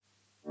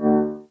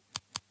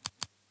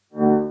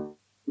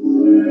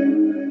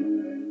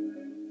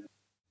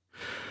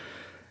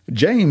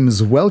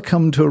James,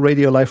 welcome to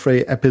Radio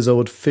Liferay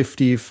episode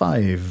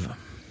 55.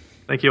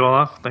 Thank you,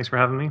 Olaf. Thanks for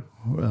having me.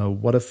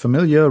 What a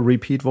familiar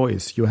repeat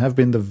voice. You have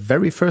been the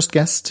very first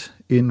guest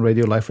in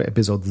Radio Liferay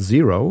episode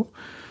 0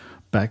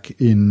 back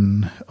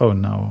in,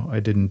 now I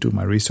didn't do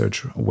my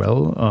research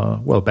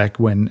well, back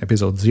when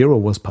episode 0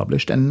 was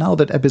published. And now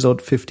that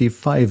episode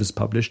 55 is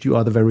published, you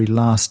are the very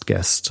last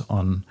guest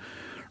on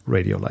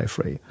Radio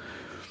Liferay.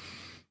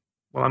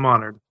 Well, I'm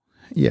honored.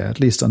 Yeah,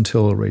 at least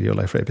until Radio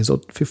Liferay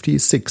episode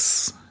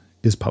 56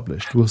 is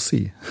published. We'll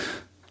see.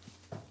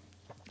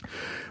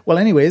 Well,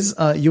 anyways,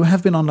 you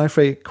have been on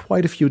Liferay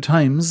quite a few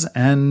times,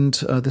 and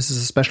this is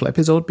a special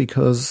episode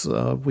because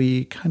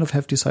we kind of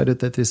have decided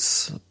that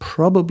this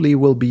probably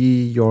will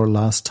be your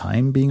last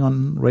time being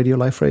on Radio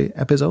Liferay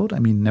episode. I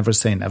mean, never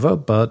say never,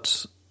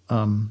 but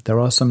there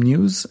are some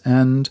news,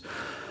 and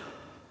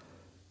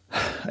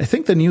I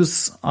think the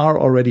news are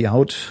already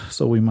out,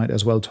 so we might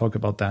as well talk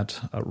about that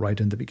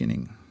right in the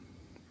beginning.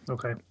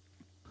 Okay.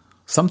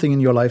 Something in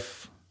your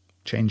life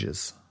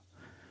changes.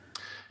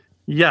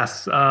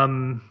 Yes.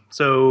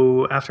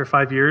 So after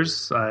 5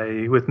 years,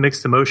 with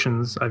mixed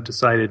emotions, I've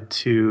decided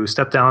to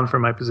step down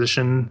from my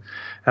position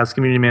as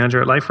community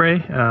manager at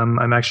Liferay.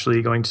 I'm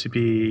actually going to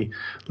be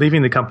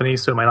leaving the company,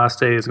 so my last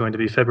day is going to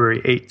be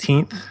February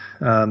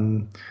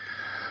 18th.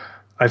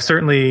 I've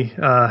certainly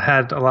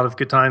had a lot of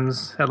good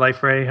times at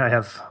Liferay. I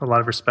have a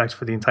lot of respect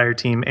for the entire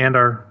team and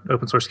our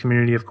open source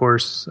community, of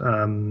course.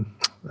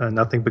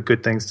 Nothing but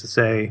good things to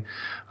say.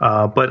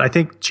 But I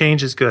think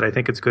change is good. I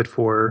think it's good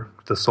for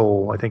the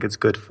soul. I think it's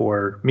good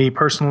for me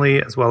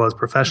personally as well as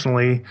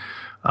professionally.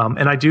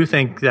 And I do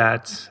think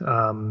that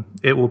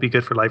it will be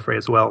good for Liferay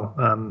as well.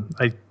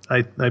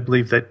 I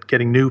believe that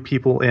getting new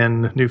people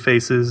in, new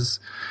faces,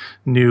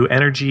 new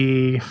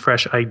energy,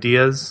 fresh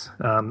ideas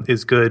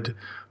is good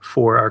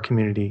for our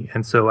community,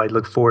 and so I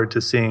look forward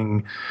to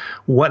seeing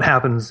what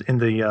happens in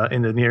the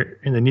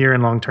near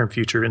and long term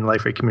future in the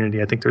Liferay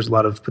community. I think there's a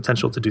lot of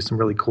potential to do some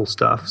really cool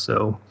stuff.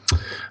 So,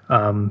 so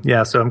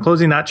I'm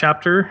closing that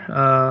chapter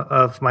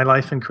of my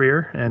life and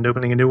career and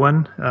opening a new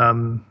one.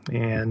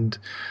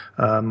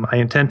 I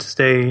intend to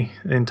stay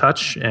in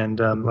touch, and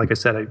like I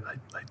said, I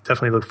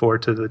definitely look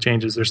forward to the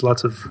changes. There's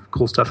lots of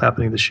cool stuff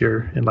happening this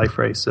year in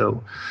Liferay,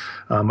 so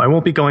I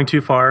won't be going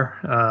too far.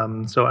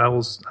 So I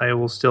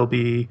will still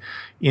be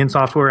in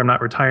software. I'm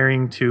not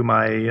retiring to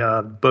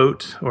my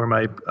boat or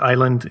my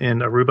island in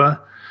Aruba,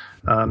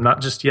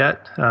 not just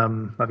yet.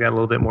 I've got a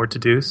little bit more to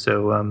do.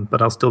 So,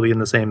 but I'll still be in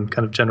the same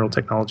kind of general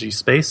technology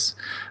space.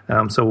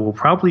 So we'll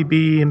probably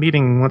be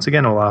meeting once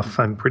again, Olaf.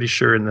 I'm pretty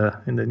sure in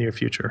the near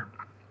future.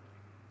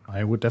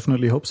 I would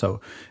definitely hope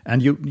so.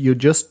 And you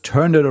just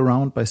turned it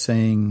around by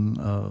saying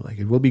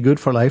it will be good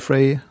for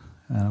Liferay.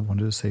 I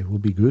wanted to say it will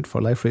be good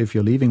for Liferay if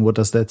you're leaving. What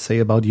does that say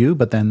about you?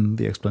 But then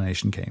the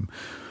explanation came.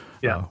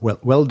 Yeah.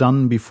 Well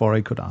done before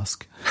I could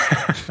ask.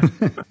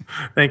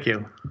 Thank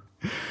you.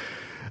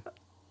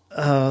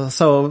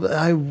 So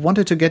I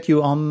wanted to get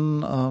you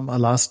on a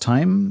last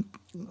time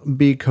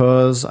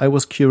because I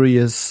was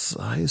curious.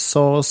 I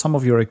saw some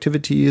of your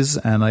activities,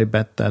 and I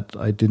bet that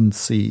I didn't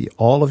see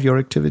all of your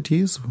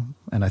activities,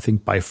 and I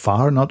think by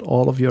far not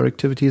all of your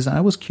activities. And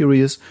I was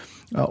curious,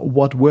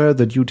 what were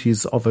the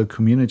duties of a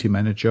community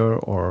manager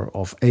or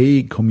of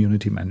a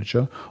community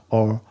manager,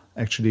 or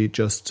actually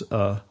just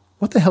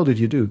what the hell did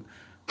you do?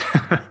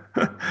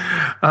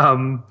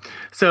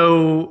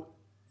 So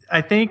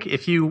I think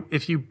if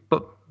you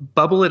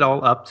bubble it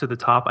all up to the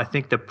top, I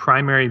think the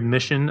primary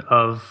mission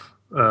of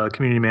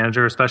community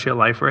manager, especially at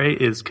Liferay,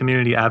 is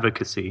community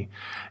advocacy.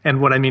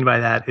 And what I mean by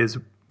that is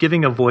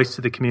giving a voice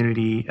to the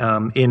community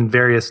in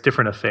various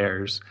different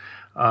affairs.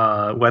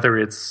 Whether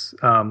it's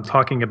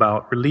talking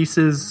about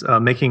releases,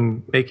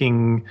 making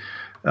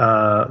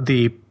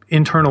the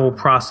internal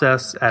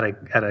process at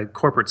a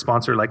corporate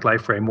sponsor like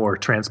Liferay more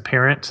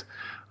transparent,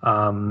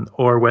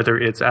 or whether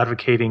it's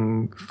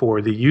advocating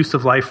for the use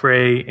of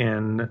Liferay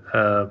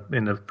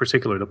in a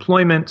particular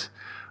deployment.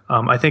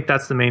 I think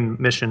that's the main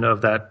mission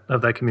of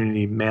that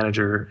community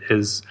manager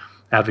is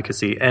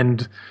advocacy.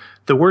 And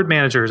the word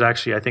manager is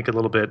actually, I think, a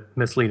little bit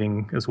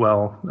misleading as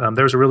well.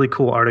 There was a really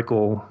cool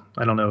article,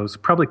 I don't know, it was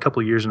probably a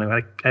couple of years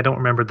ago. I don't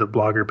remember the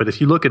blogger, but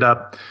if you look it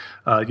up,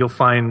 you'll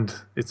find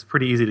it's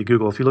pretty easy to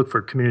Google. If you look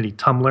for community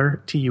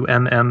Tummler,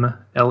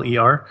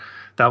 Tummler,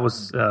 that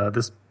was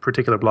this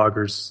particular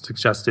blogger's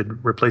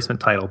suggested replacement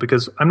title,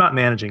 because I'm not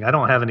managing. I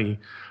don't have any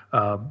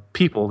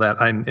people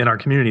that I'm in our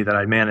community that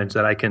I manage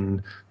that I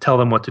can tell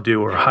them what to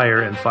do or hire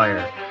and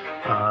fire.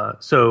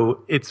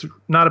 So it's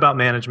not about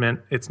management.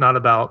 It's not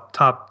about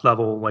top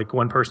level, like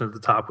one person at the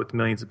top with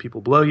millions of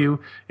people below you.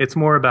 It's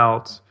more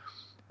about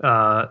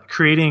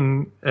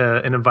creating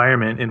an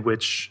environment in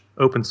which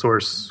open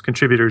source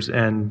contributors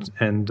and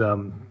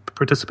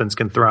participants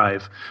can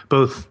thrive,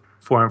 both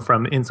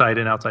from inside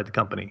and outside the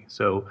company.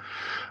 So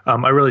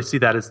I really see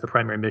that as the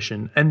primary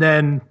mission. And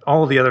then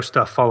all of the other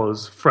stuff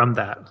follows from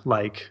that,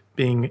 like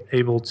being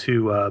able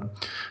to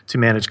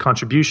manage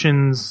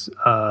contributions,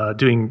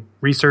 doing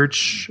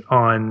research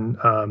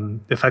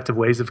on effective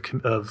ways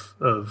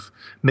of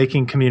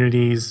making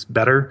communities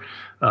better,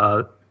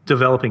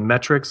 developing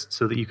metrics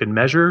so that you can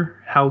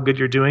measure how good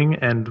you're doing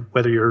and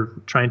whether you're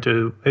trying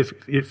to,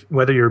 if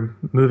whether you're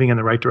moving in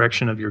the right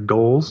direction of your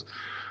goals.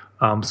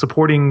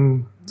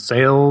 Supporting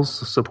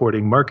sales,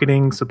 supporting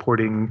marketing,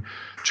 supporting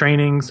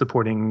training,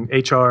 supporting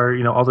HR,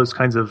 all those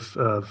kinds of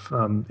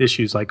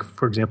issues, like,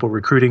 for example,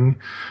 recruiting,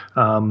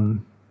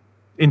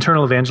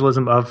 internal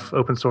evangelism of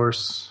open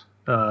source,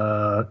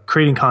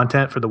 creating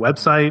content for the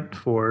website,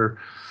 for,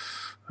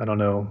 I don't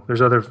know,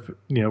 there's other,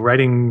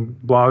 writing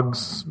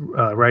blogs,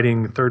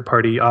 writing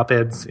third-party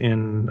op-eds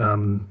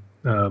on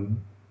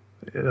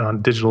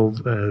digital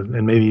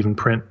and maybe even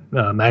print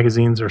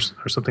magazines or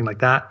something like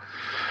that.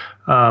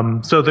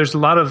 So there's a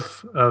lot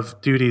of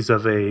duties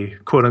of a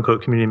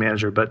quote-unquote community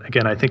manager, but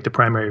again, I think the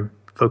primary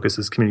focus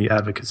is community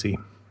advocacy.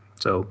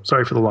 So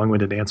sorry for the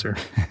long-winded answer.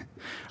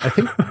 I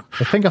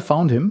think I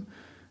found him,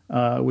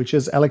 which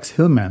is Alex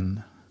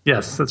Hillman.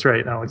 Yes, that's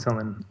right, Alex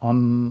Hillman.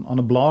 On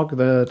a blog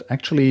that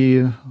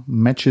actually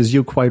matches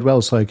you quite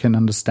well, so I can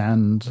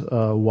understand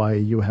why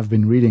you have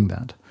been reading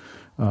that.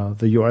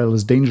 The URL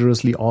is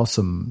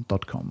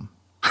dangerouslyawesome.com.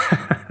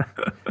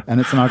 And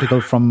it's an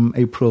article from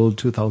April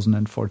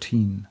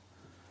 2014.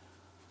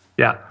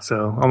 Yeah,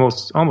 so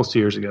almost 2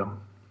 years ago.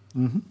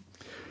 Mm-hmm.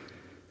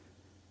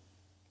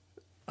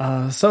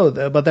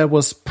 But that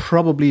was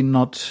probably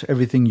not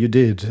everything you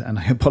did, and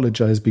I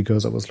apologize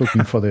because I was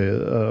looking for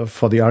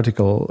the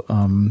article.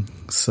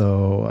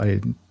 So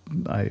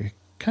I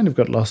kind of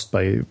got lost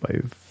by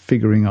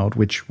figuring out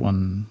which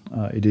one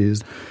it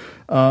is.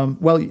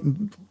 Well,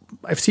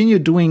 I've seen you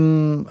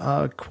doing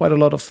quite a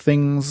lot of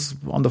things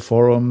on the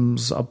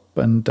forums, up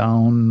and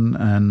down,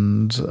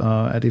 and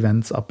at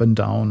events up and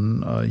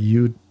down.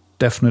 You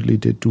definitely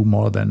did do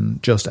more than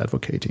just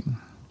advocating.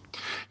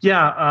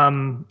 Yeah,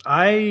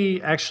 I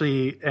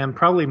actually am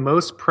probably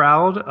most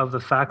proud of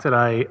the fact that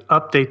I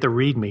update the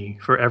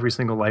README for every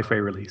single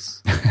LifeRay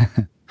release.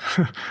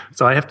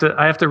 So I have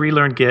to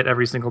relearn Git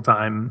every single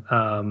time,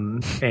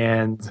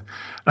 and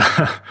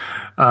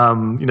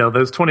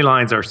those 20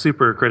 lines are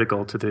super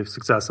critical to the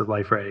success of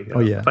LifeRay. Oh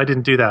yeah! If I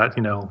didn't do that,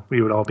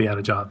 we would all be out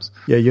of jobs.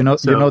 Yeah, you know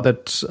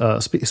that.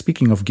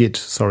 Speaking of Git,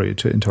 sorry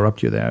to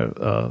interrupt you there.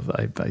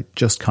 I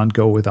just can't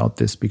go without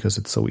this because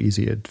it's so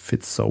easy. It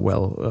fits so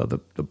well.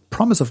 The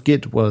promise of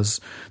Git was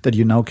that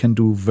you now can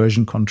do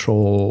version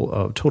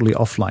control totally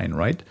offline,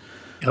 right?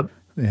 Yep.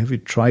 Have you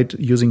tried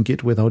using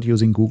Git without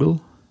using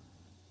Google?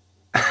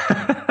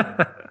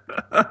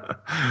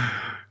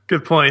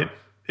 Good point.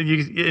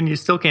 You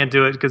still can't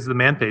do it because the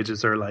man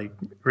pages are like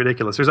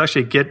ridiculous. There's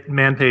actually a Git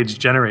man page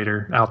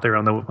generator out there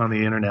on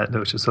the internet,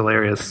 which is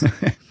hilarious.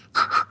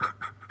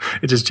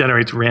 It just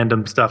generates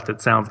random stuff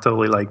that sounds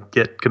totally like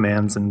Git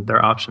commands and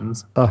their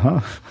options.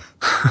 Uh-huh.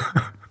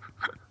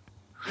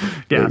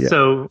 Yeah.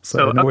 So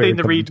updating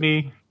the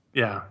README.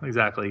 Yeah,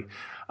 exactly.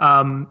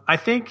 I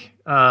think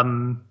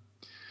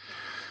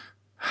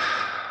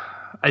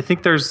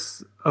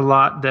there's a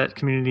lot that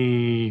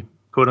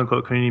quote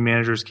unquote community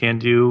managers can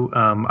do.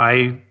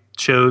 I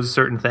chose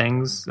certain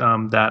things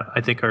that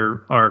I think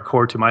are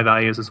core to my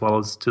values as well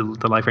as to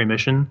the LifeRay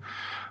mission.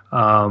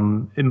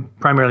 In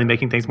primarily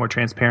making things more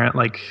transparent.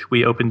 Like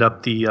we opened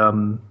up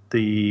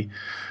the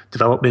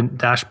development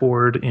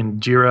dashboard in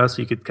Jira,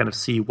 so you could kind of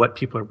see what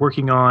people are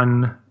working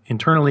on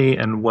internally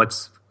and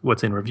what's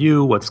in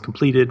review, what's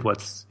completed,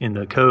 what's in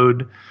the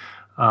code.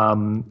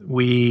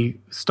 We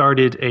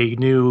started a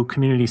new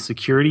community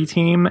security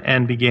team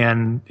and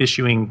began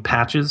issuing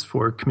patches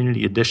for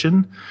Community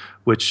Edition,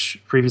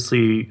 which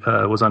previously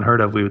was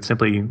unheard of. We would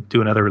simply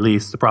do another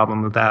release. The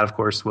problem with that, of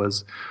course,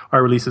 was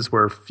our releases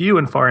were few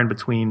and far in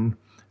between,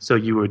 so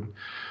you would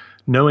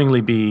knowingly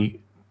be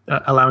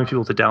allowing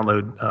people to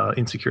download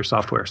insecure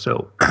software.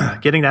 So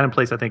getting that in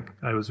place, I think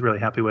I was really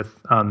happy with.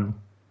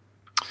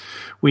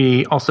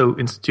 We also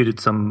instituted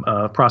some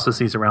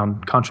processes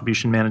around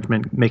contribution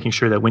management, making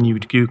sure that when you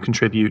do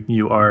contribute,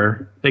 you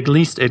are at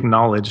least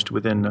acknowledged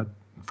within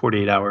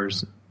 48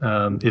 hours,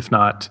 if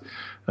not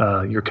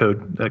your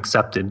code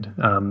accepted.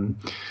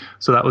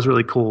 So that was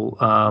really cool.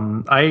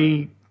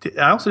 I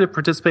also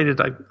participated.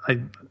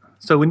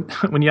 So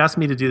when you asked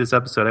me to do this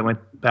episode, I went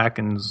back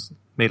and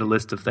made a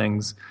list of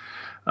things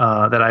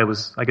that I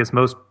was, I guess,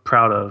 most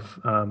proud of.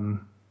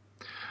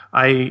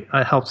 I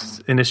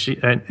helped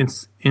initiate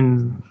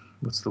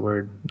what's the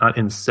word? Not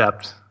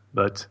incept,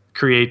 but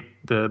create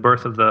the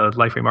birth of the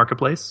LifeRay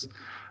Marketplace.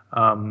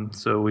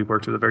 So we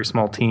worked with a very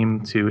small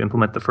team to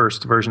implement the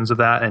first versions of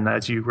that. And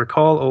as you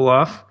recall,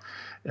 Olaf,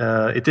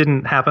 it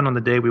didn't happen on the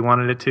day we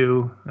wanted it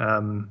to.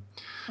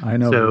 I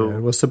know. So,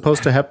 it was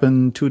supposed to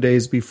happen 2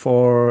 days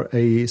before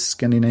a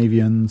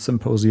Scandinavian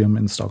symposium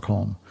in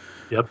Stockholm.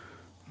 Yep.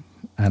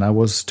 And I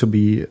was to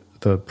be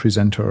the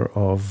presenter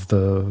of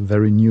the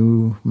very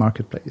new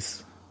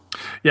marketplace.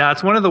 Yeah,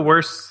 it's one of the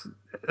worst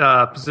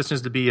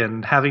positions to be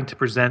in, having to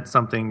present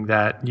something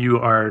that you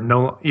are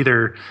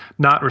either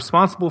not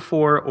responsible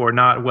for or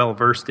not well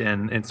versed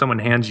in, and someone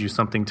hands you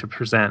something to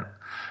present.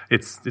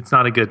 it's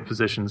not a good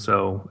position.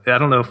 So I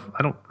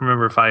don't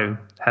remember if I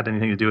had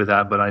anything to do with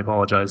that, but I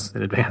apologize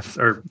in advance,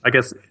 or I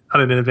guess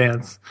not in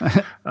advance.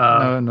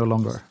 No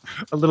longer.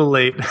 A little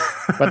late.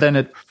 But then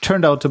it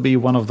turned out to be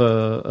one of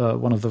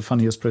the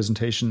funniest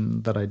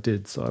presentation that I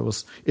did. So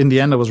in the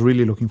end, I was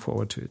really looking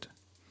forward to it.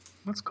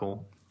 That's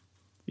cool.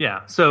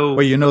 Yeah. So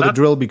well, you know the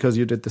drill because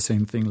you did the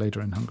same thing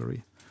later in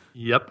Hungary.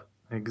 Yep,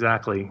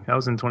 exactly. That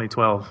was in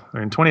 2012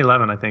 or in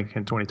 2011, I think.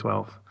 In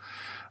 2012.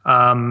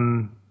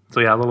 So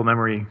yeah, a little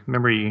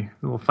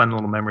fun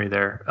little memory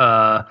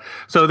there.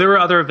 So there were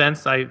other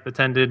events I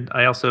attended.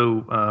 I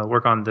also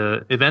work on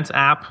the events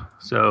app,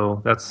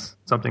 so that's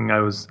something I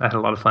had a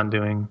lot of fun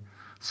doing.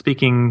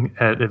 Speaking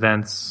at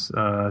events,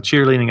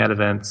 cheerleading at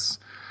events,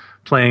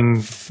 playing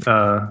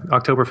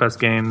Oktoberfest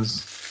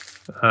games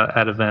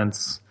at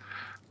events,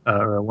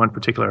 or one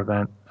particular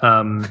event.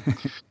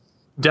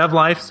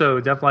 DevLife.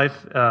 So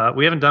DevLife,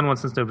 we haven't done one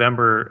since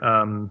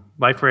November.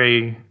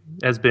 LifeRay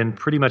has been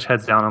pretty much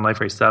heads down on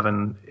LifeRay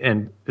 7,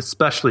 and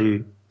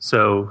especially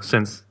so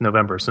since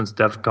November, since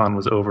DevCon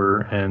was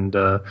over and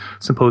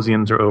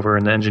symposiums are over,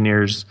 and the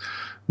engineers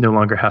no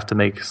longer have to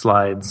make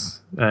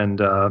slides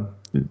and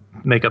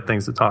make up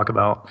things to talk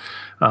about.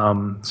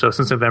 So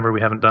since November,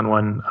 we haven't done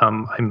one.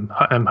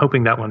 I'm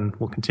hoping that one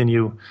will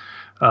continue.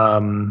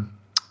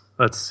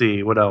 Let's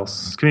see, what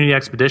else? Community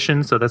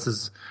Expedition. So this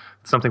is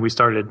something we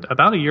started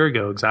about a year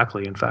ago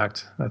exactly. In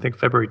fact, I think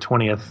February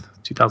 20th,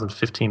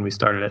 2015, we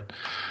started it.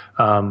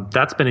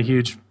 That's been a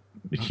huge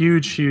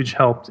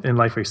help in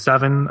LifeRay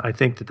 7. I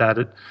think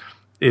that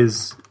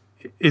is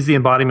the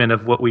embodiment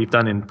of what we've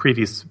done in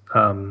previous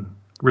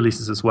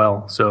releases as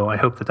well. So I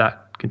hope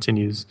that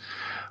continues.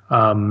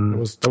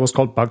 That was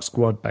called Bug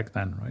Squad back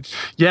then, right?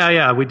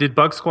 Yeah. We did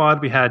Bug Squad.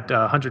 We had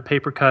 100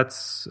 paper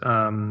cuts.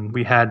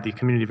 We had the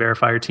community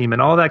verifier team,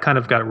 and all that kind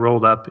of got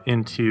rolled up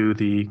into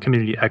the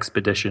community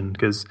expedition.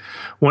 Because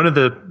one of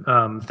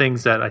the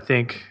things that I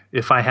think,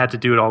 if I had to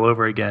do it all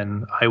over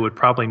again, I would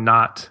probably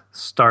not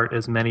start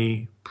as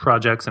many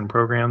projects and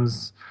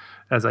programs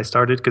as I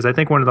started, because I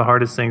think one of the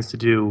hardest things to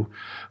do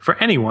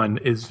for anyone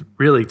is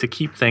really to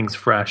keep things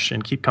fresh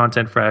and keep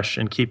content fresh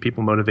and keep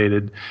people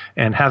motivated.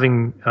 And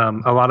having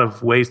a lot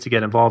of ways to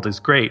get involved is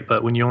great,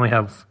 but when you only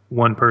have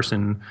one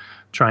person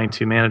trying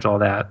to manage all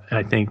that,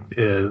 I think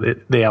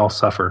they all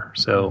suffer.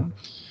 So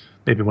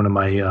maybe one of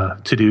my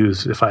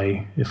to-dos if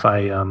I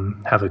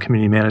have a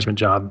community management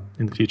job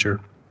in the future.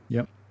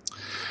 Yep.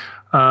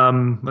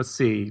 Let's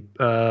see.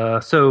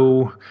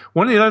 So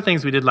one of the other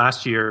things we did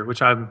last year,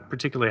 which I'm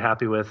particularly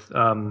happy with,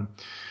 many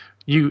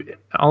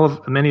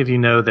of you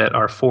know that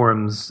our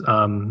forums,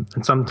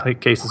 in some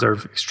cases, are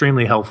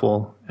extremely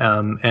helpful,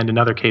 and in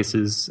other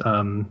cases,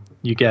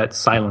 you get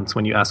silence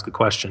when you ask a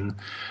question,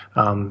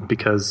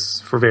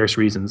 because for various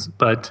reasons.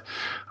 But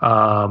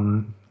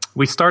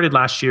we started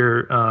last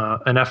year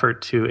an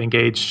effort to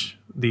engage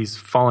these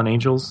fallen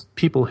angels,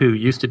 people who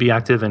used to be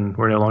active and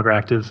were no longer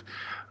active,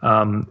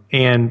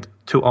 and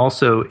to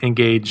also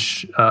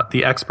engage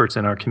the experts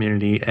in our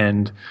community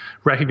and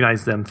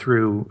recognize them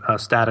through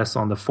status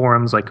on the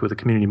forums, like with a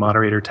community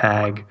moderator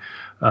tag,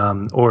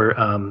 or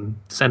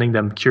sending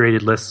them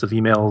curated lists of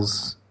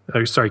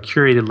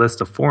curated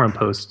list of forum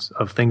posts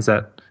of things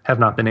that have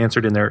not been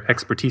answered in their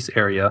expertise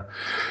area.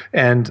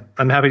 And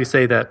I'm happy to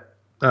say that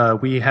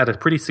we had a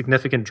pretty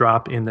significant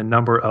drop in the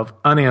number of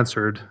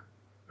unanswered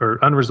or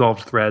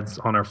unresolved threads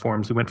on our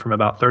forums. We went from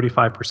about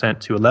 35%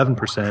 to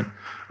 11%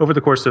 over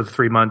the course of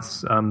 3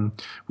 months.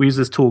 We use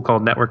this tool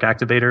called Network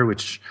Activator,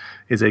 which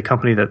is a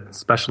company that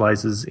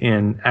specializes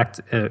in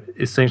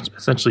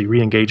essentially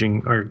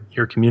re-engaging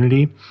your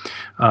community.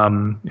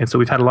 And so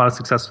we've had a lot of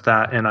success with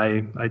that, and I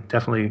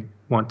definitely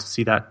want to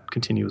see that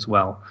continue as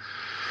well.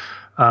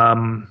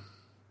 What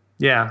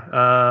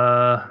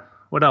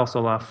else,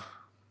 Olaf?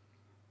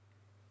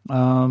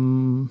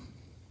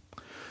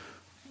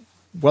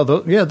 Well,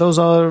 those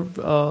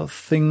are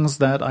things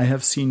that I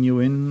have seen you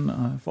in.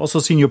 I've also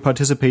seen you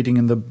participating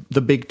in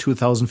the big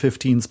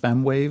 2015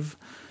 spam wave.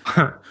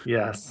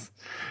 Yes.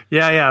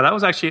 Yeah. That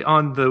was actually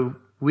on the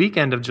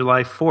weekend of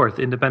July 4th,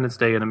 Independence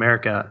Day in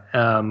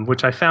America,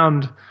 which I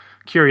found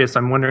curious.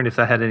 I'm wondering if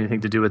that had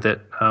anything to do with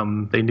it.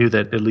 They knew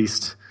that at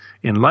least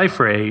in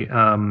LifeRay,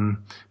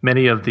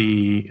 many of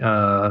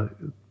the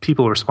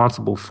people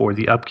responsible for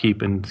the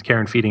upkeep and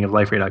care and feeding of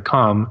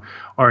LifeRay.com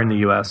are in the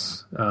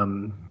U.S.,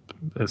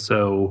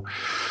 so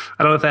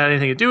I don't know if that had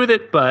anything to do with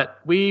it, but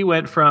we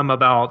went from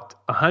about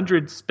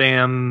 100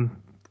 spam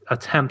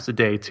attempts a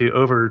day to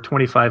over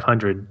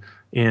 2,500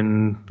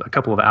 in a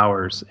couple of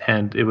hours,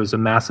 and it was a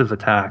massive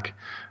attack.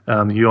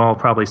 You all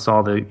probably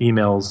saw the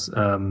emails.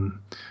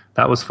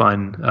 That was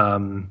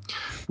fun.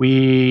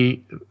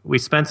 We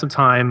spent some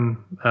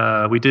time.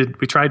 We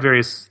tried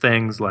various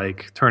things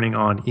like turning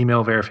on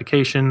email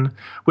verification,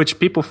 which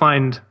people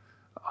find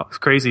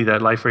crazy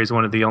that LifeRay is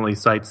one of the only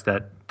sites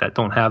that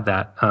don't have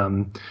that.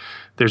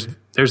 There's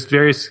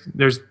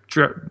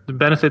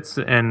benefits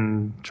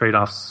and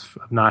trade-offs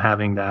of not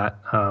having that.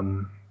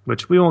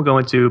 which we won't go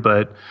into,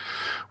 but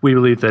we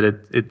believe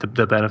that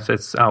the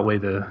benefits outweigh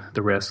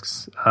the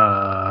risks.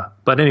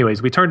 But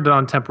anyways, we turned it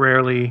on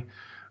temporarily.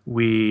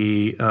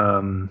 We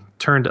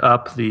turned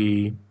up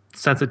the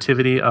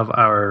sensitivity of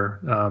our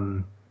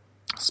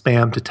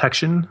spam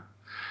detection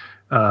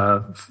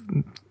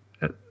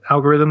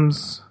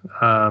algorithms.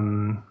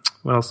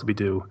 What else did we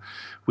do?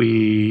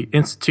 We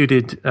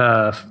instituted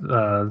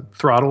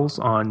throttles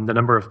on the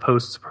number of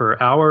posts per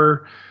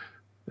hour,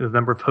 the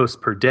number of posts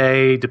per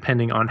day,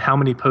 depending on how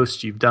many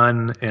posts you've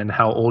done and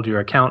how old your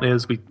account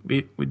is. We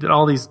did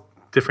all these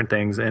different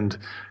things, and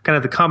kind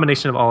of the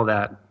combination of all of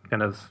that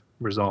kind of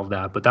resolved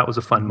that. But that was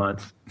a fun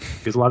month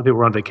because a lot of people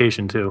were on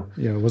vacation too.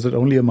 Yeah, was it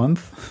only a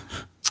month?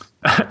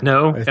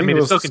 No, I mean,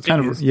 it still was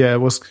continues.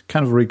 it was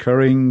kind of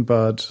recurring,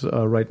 but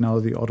right now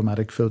the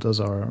automatic filters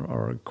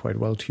are quite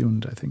well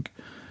tuned, I think.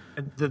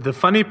 The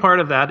funny part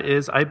of that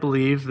is I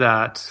believe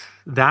that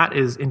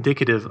is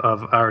indicative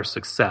of our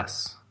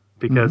success,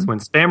 because when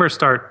spammers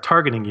start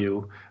targeting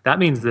you, that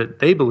means that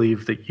they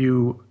believe that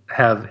you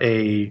have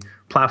a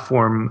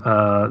platform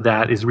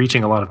that is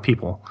reaching a lot of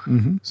people.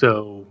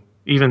 So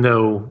even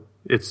though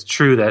it's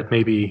true that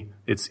maybe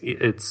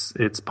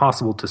it's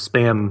possible to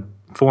spam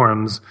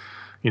forums,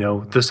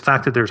 this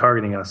fact that they're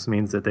targeting us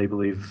means that they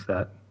believe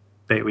that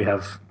we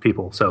have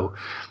people. So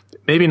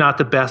maybe not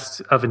the best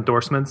of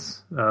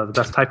endorsements, the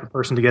best type of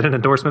person to get an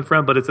endorsement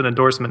from, but it's an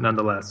endorsement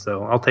nonetheless.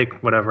 So I'll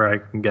take whatever I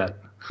can get.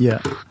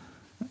 Yeah.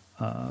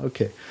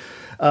 Okay.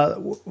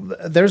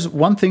 There's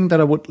one thing that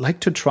I would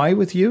like to try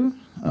with you,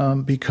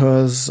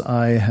 because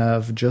I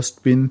have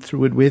just been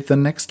through it with the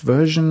next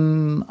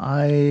version.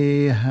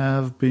 I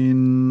have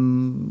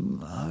been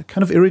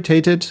kind of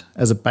irritated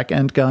as a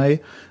back-end guy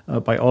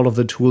by all of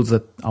the tools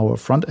that our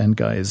front-end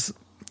guys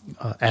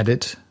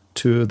added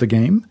to the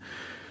game.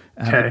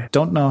 And I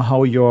don't know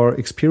how your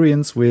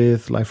experience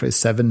with Liferay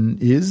 7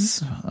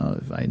 is.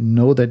 I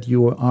know that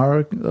you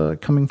are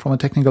coming from a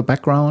technical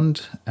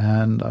background,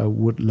 and I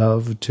would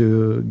love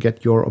to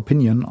get your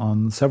opinion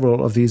on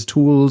several of these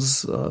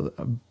tools,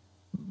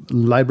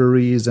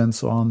 libraries, and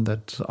so on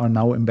that are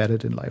now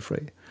embedded in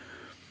Liferay.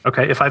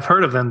 Okay, if I've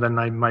heard of them, then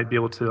I might be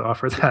able to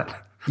offer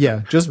that.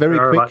 Yeah, just very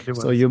quick.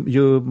 So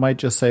you might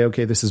just say,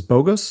 okay, this is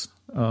bogus,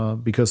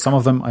 because some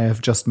of them I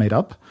have just made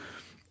up.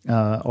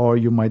 Or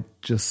you might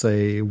just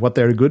say what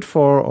they're good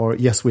for, or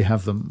yes, we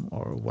have them,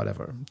 or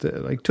whatever.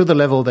 Like to the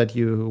level that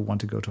you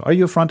want to go to. Are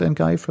you a front-end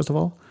guy, first of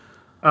all?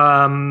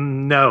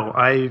 No,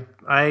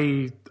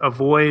 I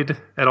avoid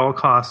at all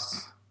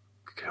costs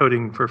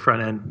coding for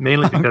front-end,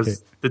 mainly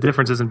because the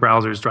differences in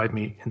browsers drive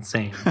me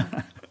insane.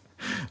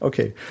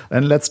 Okay,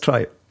 then let's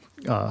try.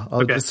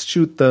 I'll just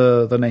shoot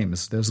the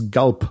names. There's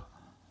Gulp.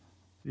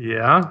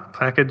 Yeah,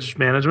 package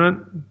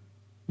management.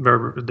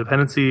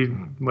 Dependency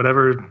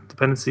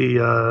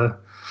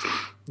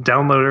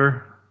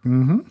downloader.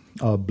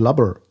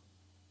 Blubber.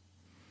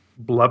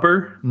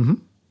 Blubber?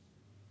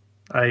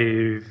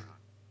 I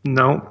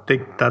don't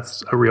think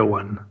that's a real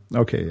one.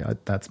 Okay,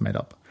 that's made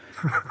up.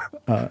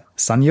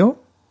 Sanyo?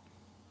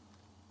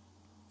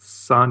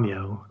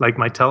 Sanyo. Like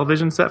my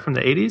television set from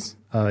the 80s?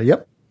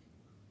 Yep.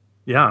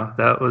 Yeah,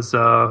 that was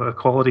a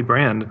quality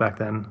brand back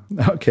then.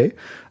 Okay.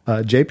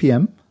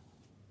 JPM?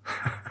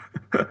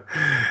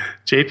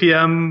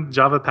 JPM,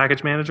 Java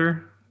Package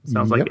Manager.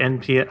 Sounds like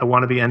NPM, a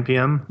wannabe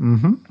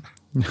NPM.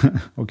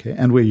 Okay,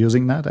 and we're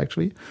using that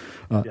actually.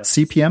 Yes.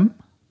 CPM?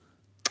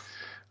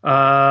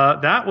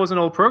 That was an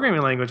old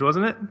programming language,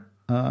 wasn't it?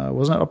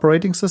 Wasn't it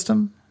operating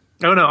system?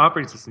 Oh, no,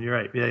 operating system. You're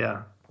right.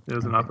 Yeah. It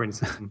was an operating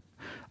system.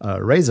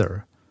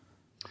 Razor?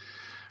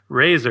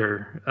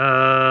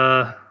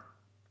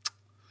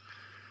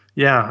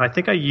 Yeah, I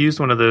think I used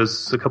one of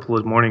those a couple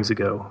of mornings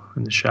ago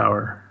in the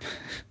shower.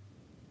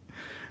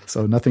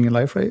 So nothing in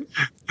Liferay?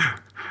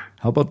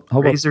 How about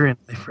Razor and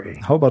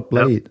Liferay? How about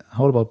Blade? Nope.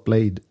 How about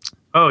Blade?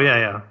 Oh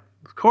yeah.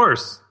 Of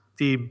course.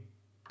 The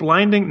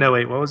blinding. No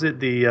wait. What was it?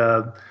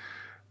 The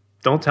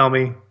don't tell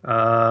me.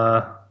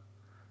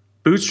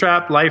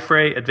 Bootstrap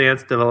Liferay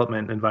Advanced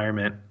Development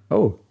Environment.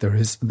 Oh, it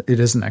is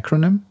an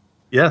acronym?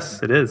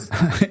 Yes, it is.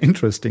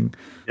 Interesting.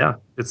 Yeah,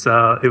 it's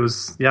what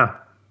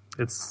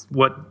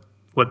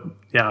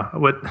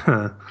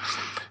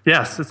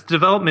yes, it's the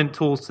development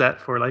tool set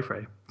for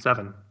Liferay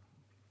 7.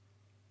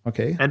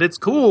 Okay. And it's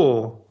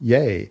cool.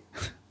 Yay.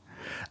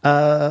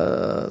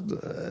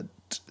 TLA.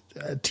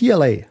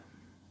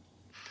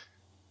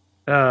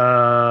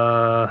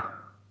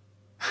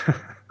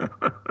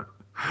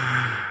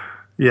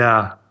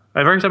 Yeah.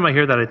 Every time I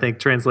hear that, I think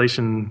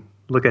translation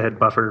look-ahead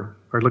buffer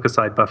or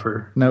look-aside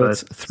buffer. No,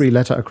 it's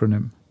 3-letter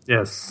acronym.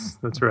 Yes,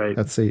 that's right.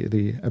 That's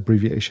the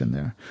abbreviation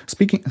there.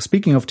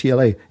 Speaking of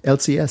TLA,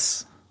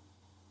 LCS.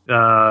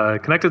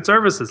 Connected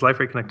Services,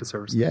 Liferay Connected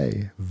Services.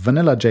 Yay.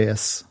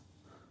 Vanilla.js.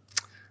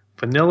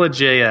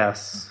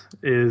 Vanilla.js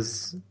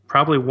is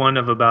probably one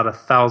of about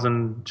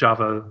 1,000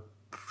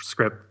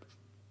 JavaScript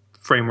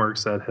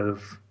frameworks that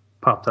have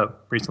popped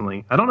up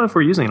recently. I don't know if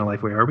we're using it in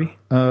Liferay, are we?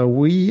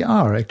 We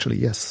are, actually,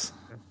 yes.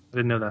 I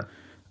didn't know that.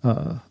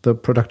 The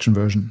production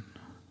version.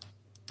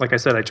 Like I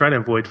said, I try to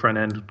avoid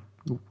front-end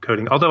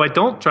coding. Although I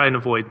don't try and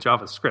avoid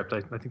JavaScript.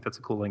 I think that's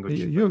a cool language.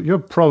 You're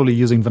probably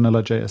using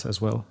Vanilla.js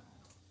as well,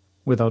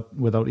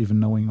 without even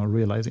knowing or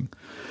realizing.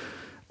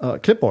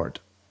 Clipboard.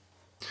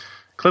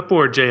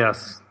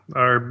 Clipboard.js.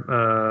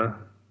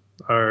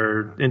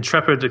 Our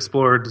intrepid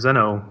explorer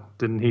Zeno,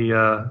 didn't he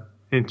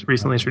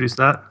recently introduce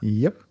that?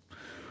 Yep.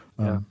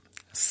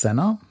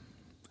 Senna.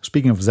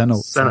 Speaking of Zeno,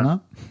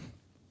 Senna.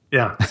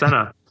 Yeah,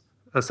 Senna.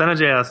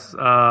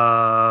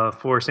 Senna.js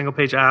for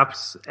single-page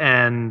apps,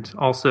 and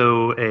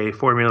also a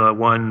Formula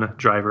One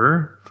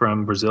driver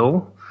from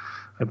Brazil,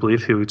 I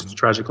believe, who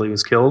tragically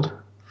was killed.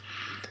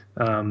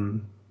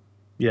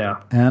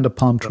 Yeah. And a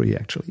palm tree,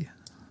 actually.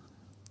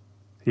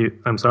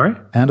 I'm sorry?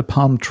 And a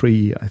palm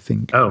tree, I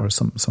think, or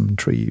some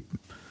tree.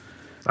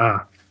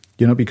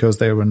 Because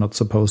they were not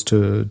supposed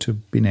to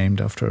be named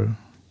after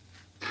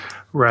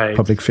a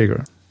public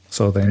figure.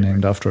 So they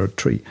named after a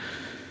tree.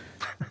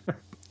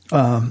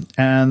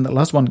 And the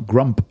last one,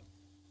 Grump.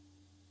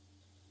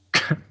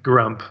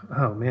 Grump.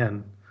 Oh,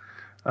 man.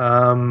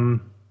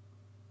 I've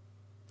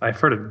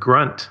heard of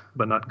grunt,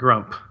 but not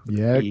grump.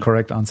 Yeah,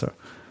 correct answer.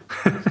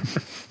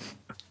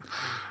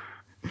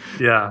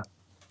 Yeah.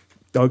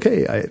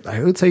 Okay,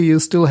 I would say you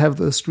still have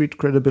the street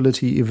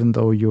credibility, even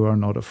though you are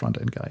not a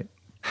front-end guy.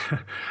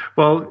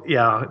 Well,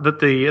 yeah,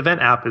 the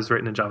event app is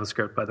written in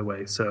JavaScript, by the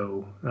way.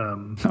 So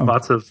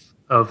lots of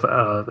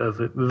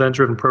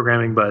event-driven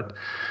programming, but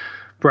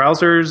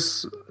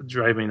browsers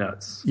drive me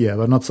nuts. Yeah,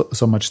 but not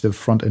so much the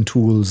front-end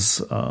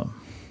tools on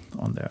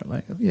there.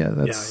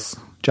 That's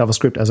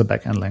JavaScript as a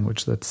back-end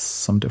language. That's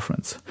some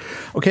difference.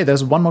 Okay,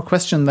 there's one more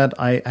question that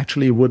I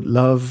actually would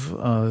love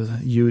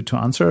you to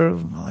answer.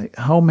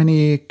 How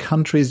many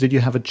countries did you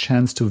have a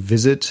chance to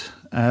visit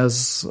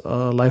as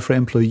a Liferay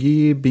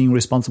employee, being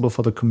responsible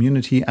for the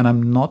community? And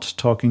I'm not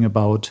talking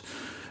about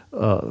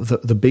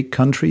the big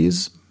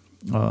countries,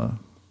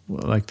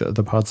 like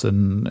the parts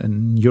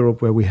in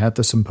Europe where we had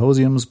the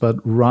symposiums, but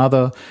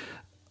rather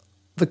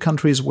the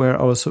countries where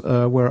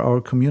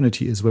our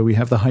community is, where we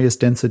have the highest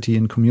density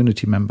in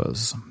community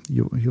members.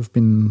 You've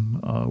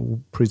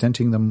been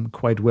presenting them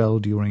quite well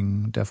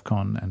during DEF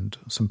CON and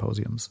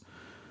symposiums.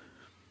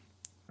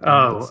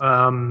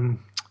 Yeah.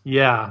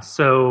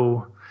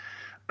 So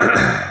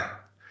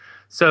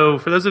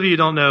for those of you who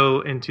don't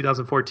know, in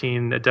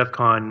 2014 at DEF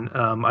CON,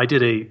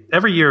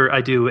 every year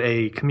I do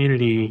a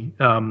community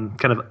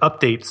kind of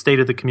update, state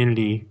of the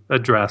community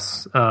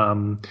address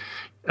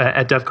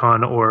at DEF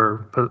CON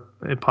or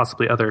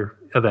possibly other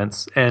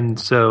events. And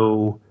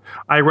so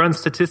I run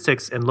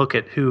statistics and look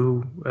at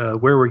where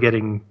we're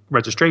getting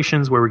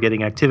registrations, where we're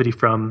getting activity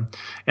from.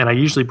 And I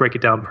usually break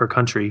it down per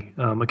country,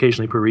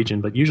 occasionally per region,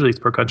 but usually it's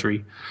per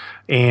country.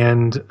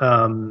 And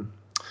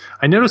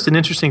I noticed an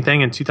interesting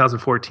thing in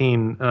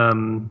 2014.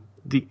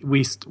 The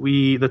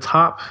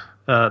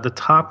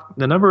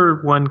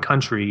number one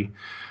country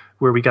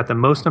where we got the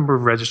most number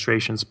of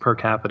registrations per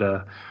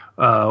capita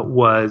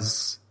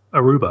was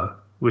Aruba,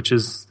 which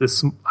is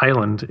this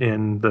island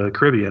in the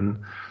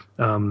Caribbean,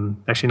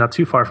 actually not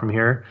too far from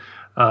here.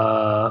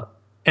 And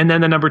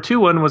then the number two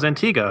one was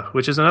Antigua,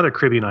 which is another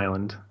Caribbean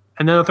island.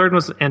 And then the third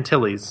was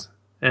Antilles.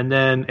 And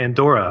then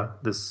Andorra,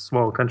 this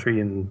small country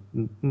in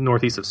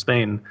northeast of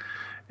Spain.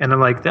 And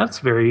I'm like, that's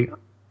very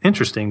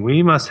interesting.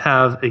 We must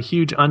have a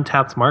huge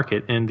untapped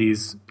market in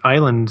these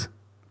island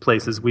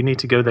places. We need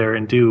to go there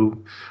and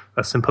do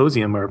a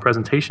symposium or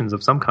presentations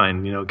of some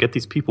kind, get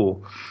these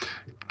people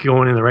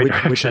going in the right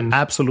direction. Which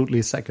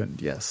absolutely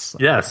second, yes.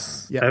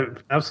 Yes, yeah.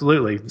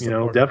 Absolutely.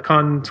 DEF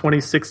CON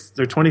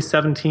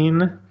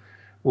 2017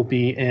 will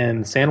be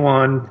in San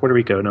Juan, Puerto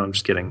Rico. No, I'm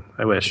just kidding.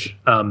 I wish.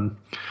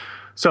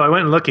 So I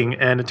went and looking,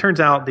 and it turns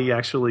out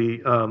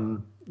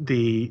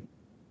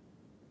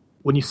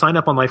when you sign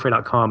up on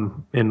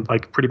Liferay.com and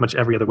like pretty much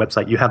every other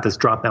website, you have this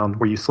drop down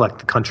where you select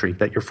the country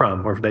that you're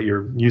from or that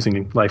you're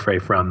using Liferay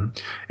from.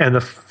 And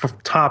the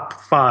top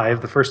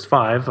five, the first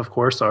five, of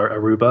course, are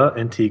Aruba,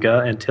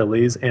 Antigua,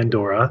 Antilles,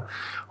 Andorra,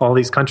 all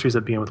these countries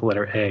that begin with the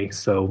letter A.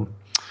 So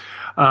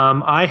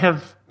I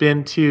have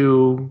been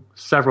to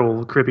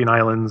several Caribbean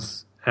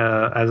islands.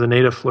 As a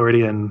native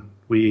Floridian,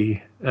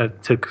 we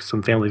took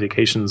some family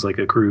vacations, like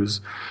a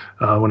cruise,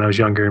 when I was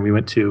younger, and we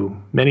went to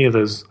many of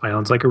those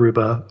islands, like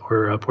Aruba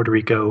or Puerto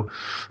Rico,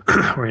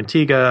 or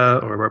Antigua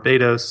or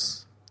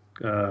Barbados,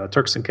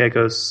 Turks and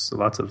Caicos,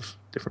 lots of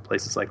different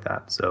places like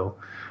that. So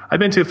I've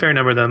been to a fair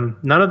number of them.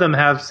 None of them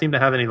seem to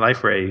have any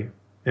Liferay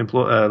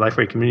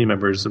community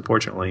members,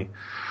 unfortunately,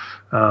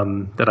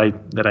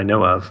 that I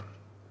know of.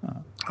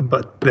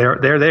 But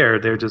they're there.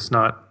 They're just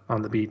not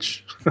on the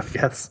beach, I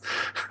guess.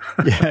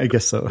 Yeah, I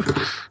guess so.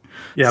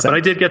 Yeah, but I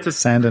did get to...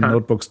 Sand and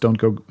notebooks don't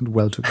go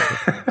well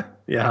together.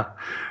 Yeah,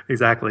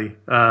 exactly.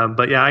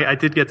 But yeah, I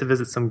did get to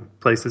visit some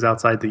places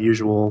outside the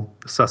usual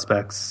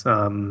suspects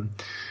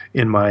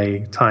in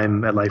my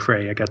time at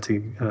Liferay.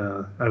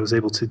 I was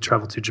able to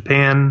travel to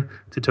Japan,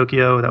 to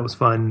Tokyo. That was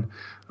fun.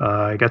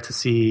 I got to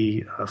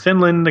see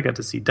Finland. I got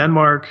to see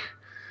Denmark.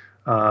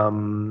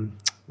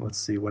 Let's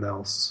see, what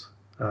else?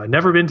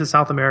 Never been to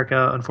South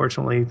America,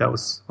 unfortunately. That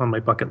was on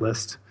my bucket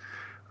list.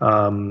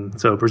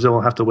 So Brazil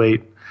will have to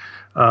wait.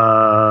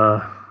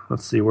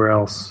 Let's see, where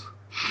else?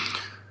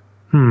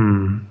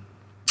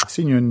 I've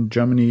seen you in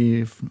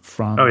Germany,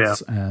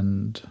 France,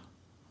 and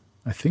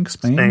I think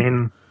Spain.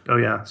 Spain. Oh,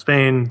 yeah.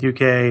 Spain,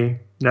 UK,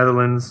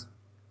 Netherlands.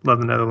 Love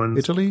the Netherlands.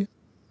 Italy?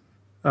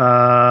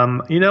 I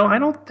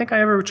don't think I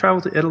ever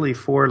traveled to Italy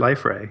for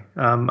LifeRay.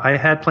 I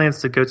had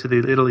plans to go to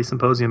the Italy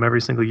Symposium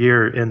every single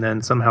year, and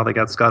then somehow they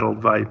got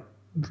scuttled by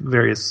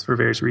various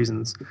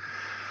reasons,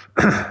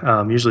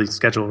 usually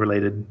schedule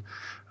related.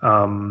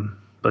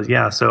 But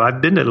yeah, so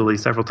I've been to Italy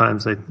several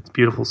times. It's a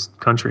beautiful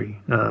country.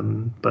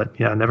 But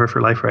yeah, never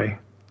for LifeRay.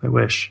 I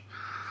wish.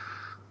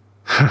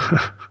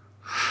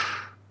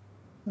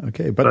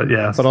 Okay,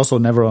 but also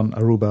never on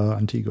Aruba,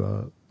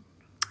 Antigua.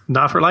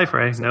 Not for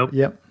LifeRay. Nope.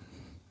 Yep.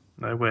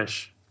 I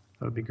wish.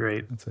 That would be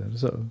great. That's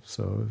it.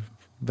 So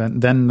then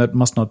that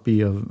must not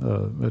be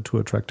a too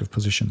attractive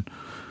position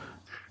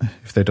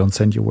if they don't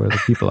send you where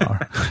the people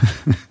are.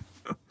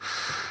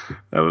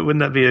 Wouldn't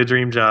that be a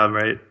dream job,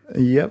 right?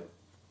 Yep.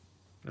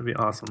 That'd be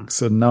awesome.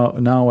 So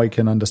now I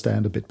can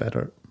understand a bit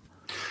better.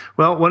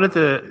 Well, one of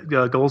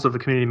the goals of a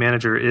community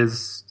manager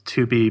is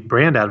to be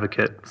brand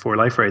advocate for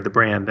LifeRay, the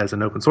brand, as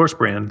an open source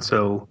brand.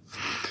 So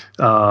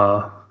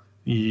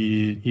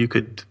you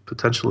could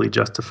potentially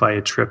justify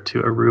a trip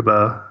to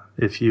Aruba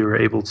if you were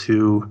able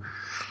to,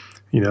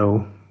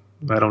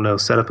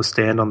 set up a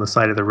stand on the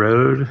side of the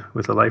road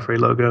with a LifeRay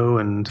logo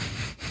and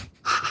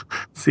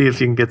see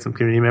if you can get some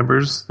community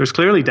members. There's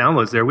clearly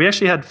downloads there. We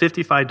actually had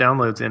 55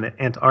 downloads in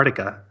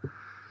Antarctica.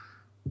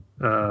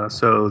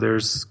 So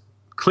there's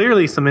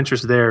clearly some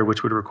interest there,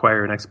 which would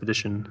require an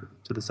expedition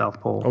to the South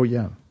Pole. Oh,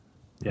 yeah.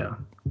 Yeah.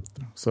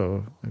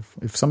 So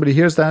if somebody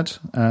hears that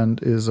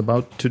and is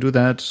about to do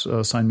that,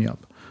 sign me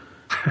up.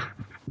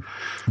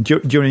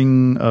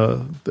 During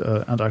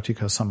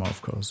Antarctica summer,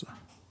 of course.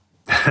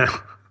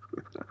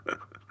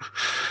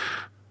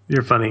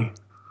 You're funny.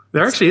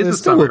 There actually is a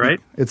summer, right?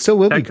 It still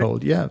will be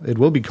cold. Yeah, it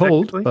will be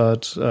cold,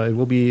 but it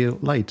will be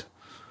light.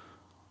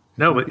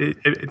 No, but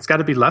it's got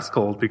to be less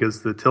cold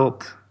because the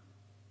tilt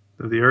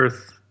of the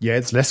Earth. Yeah,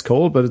 it's less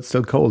cold, but it's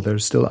still cold.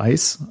 There's still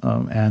ice,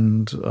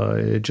 and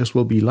it just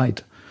will be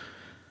light.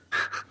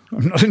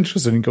 I'm not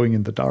interested in going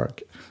in the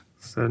dark.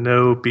 So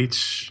no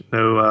beach,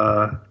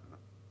 no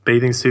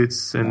bathing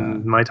suits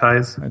and Mai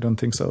Tais? I don't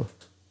think so.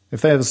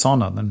 If they have a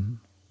sauna, then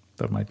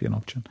that might be an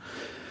option.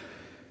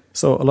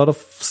 So a lot of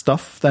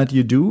stuff that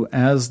you do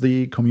as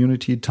the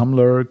community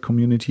Tumblr,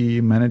 community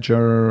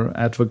manager,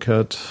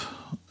 advocate,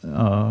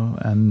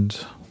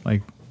 and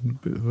like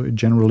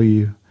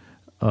generally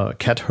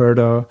cat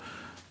herder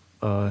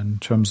in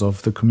terms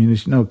of the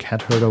community. No,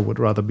 cat herder would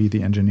rather be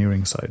the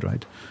engineering side,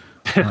 right?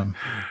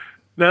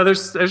 No,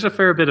 there's a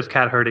fair bit of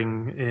cat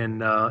herding in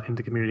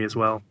the community as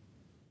well.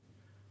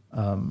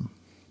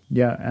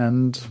 Yeah,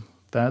 and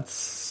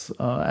that's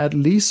at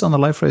least on the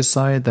LifeRay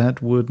side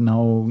that would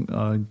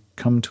now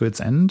come to its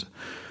end.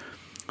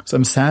 So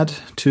I'm sad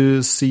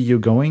to see you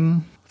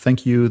going.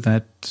 Thank you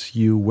that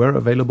you were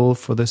available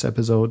for this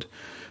episode.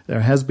 There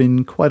has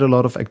been quite a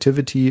lot of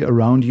activity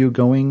around you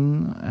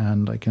going,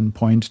 and I can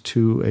point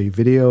to a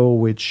video,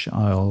 which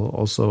I'll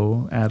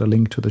also add a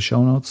link to the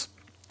show notes,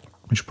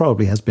 which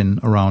probably has been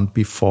around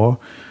before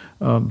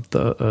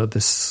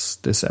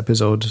this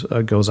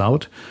episode goes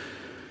out.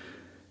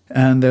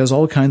 And there's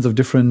all kinds of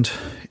different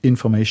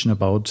information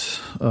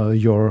about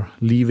your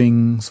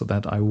leaving, so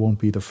that I won't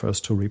be the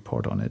first to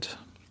report on it.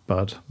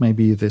 But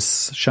maybe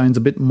this shines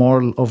a bit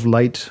more of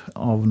light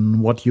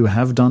on what you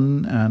have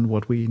done and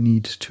what we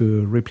need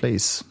to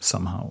replace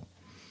somehow.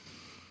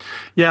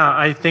 Yeah,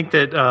 I think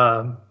that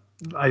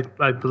I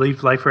believe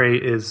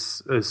LifeRay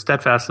is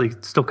steadfastly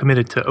still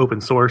committed to open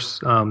source,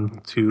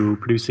 to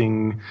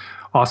producing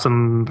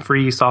awesome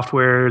free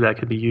software that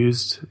can be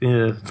used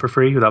for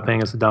free without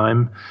paying us a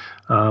dime.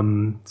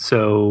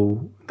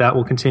 So that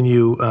will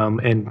continue.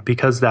 And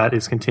because that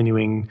is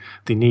continuing,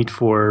 the need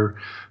for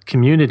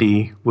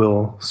community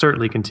will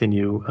certainly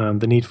continue.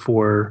 The need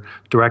for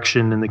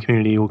direction in the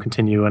community will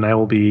continue. And I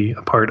will be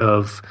a part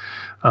of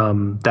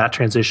that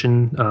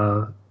transition,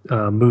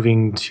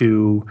 moving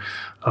to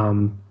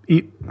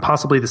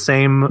possibly the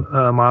same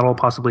model,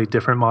 possibly a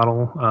different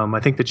model. I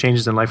think the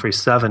changes in LifeRay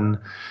 7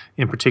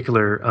 in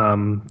particular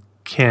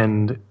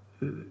can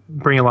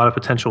bring a lot of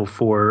potential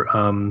for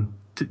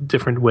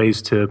different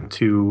ways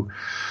to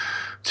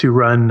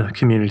run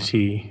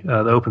community,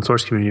 the open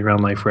source community around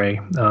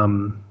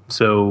LifeRay.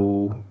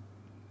 So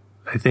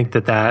I think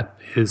that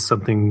is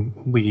something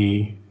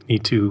we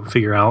need to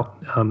figure out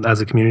as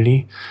a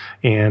community,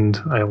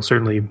 and I will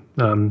certainly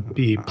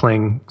be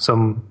playing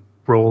some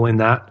role in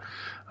that.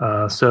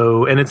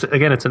 And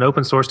it's an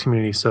open source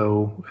community,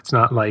 so it's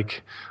not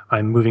like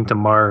I'm moving to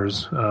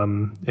Mars.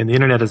 And the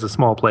internet is a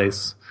small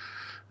place,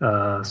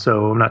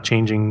 so I'm not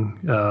changing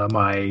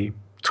my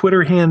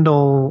Twitter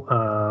handle,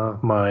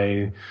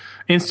 my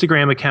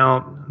Instagram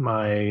account,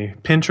 my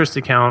Pinterest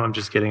account. I'm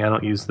just kidding. I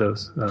don't use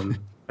those.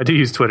 I do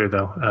use Twitter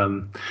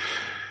though.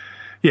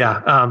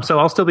 So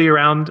I'll still be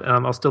around.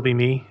 I'll still be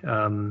me.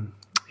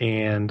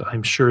 and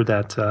I'm sure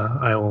that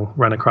I will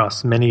run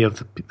across many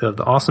of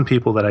the awesome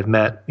people that I've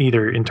met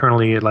either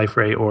internally at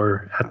LifeRay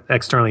or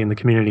externally in the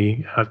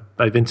community.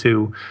 I've been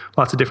to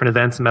lots of different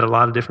events, met a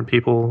lot of different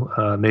people,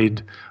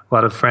 made a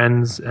lot of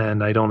friends,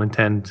 and I don't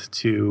intend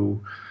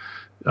to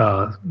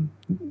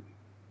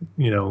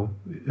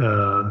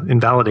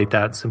invalidate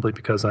that simply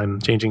because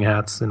I'm changing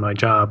hats in my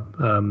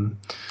job.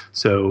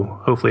 So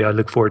hopefully I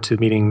look forward to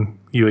meeting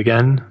you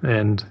again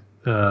and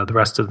the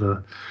rest of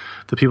the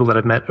people that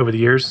I've met over the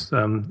years.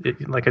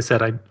 Like I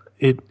said,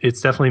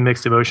 it's definitely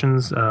mixed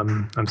emotions.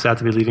 I'm sad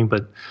to be leaving,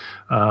 but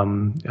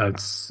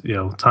it's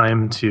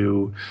time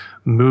to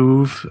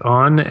move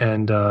on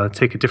and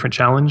take a different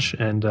challenge.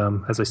 And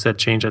as I said,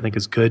 change I think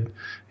is good,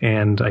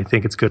 and I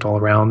think it's good all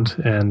around.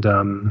 And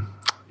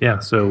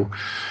so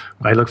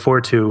I look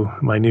forward to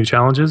my new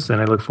challenges, and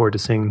I look forward to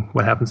seeing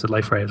what happens at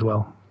LifeRay as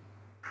well.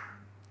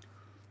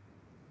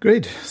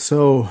 Great.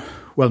 So,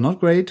 well, not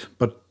great,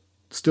 but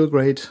still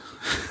great.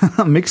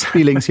 Mixed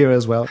feelings here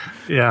as well.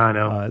 Yeah, I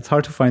know. It's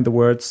hard to find the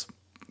words.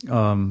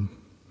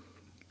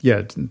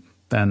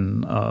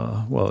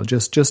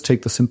 Just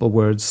take the simple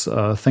words.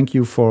 Thank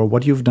you for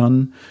what you've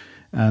done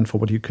and for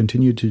what you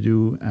continue to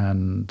do.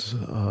 And,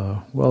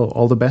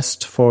 all the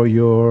best for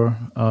your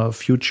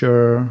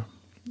future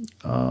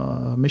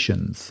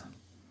missions.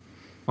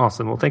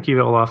 Awesome. Well, thank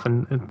you, Olaf.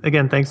 And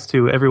again, thanks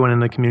to everyone in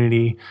the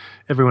community,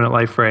 everyone at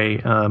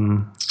LifeRay.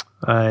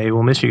 I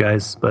will miss you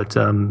guys, but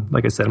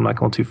like I said, I'm not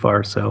going too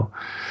far, so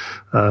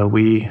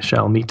we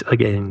shall meet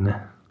again.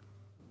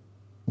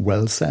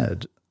 Well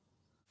said.